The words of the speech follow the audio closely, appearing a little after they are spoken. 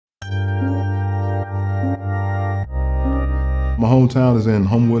My hometown is in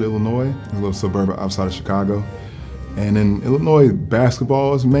Homewood, Illinois, a little suburb outside of Chicago. And in Illinois,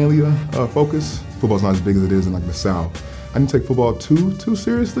 basketball is mainly a focus. Football's not as big as it is in like the South. I didn't take football too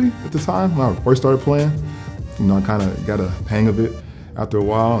seriously at the time when I first started playing. You know, I kind of got a hang of it after a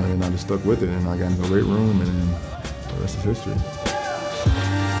while, and then I just stuck with it, and I got into the weight room, and then the rest is history.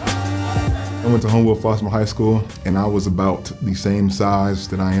 I went to Homewood Flossmoor High School, and I was about the same size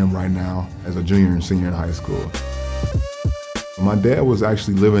that I am right now as a junior and senior in high school. My dad was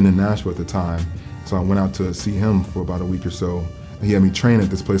actually living in Nashville at the time, so I went out to see him for about a week or so. He had me train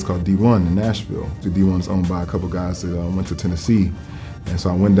at this place called D1 in Nashville. The D1 is owned by a couple guys that went to Tennessee. And so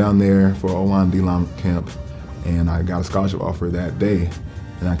I went down there for an O-line, D-line camp, and I got a scholarship offer that day.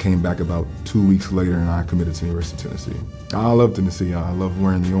 And I came back about 2 weeks later, and I committed to the University of Tennessee. I love Tennessee. I love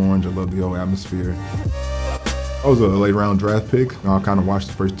wearing the orange. I love the whole atmosphere. I was a late round draft pick. I kind of watched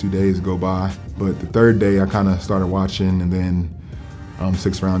the first 2 days go by. But the third day, I kind of started watching, and then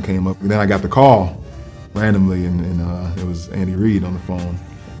sixth round came up. And then I got the call randomly, and it was Andy Reid on the phone.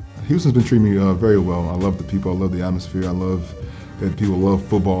 Houston's been treating me very well. I love the people. I love the atmosphere. I love that people love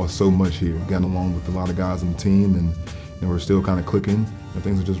football so much here. Getting along with a lot of guys on the team, and we're still kind of clicking, and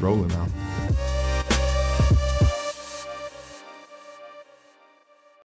things are just rolling now.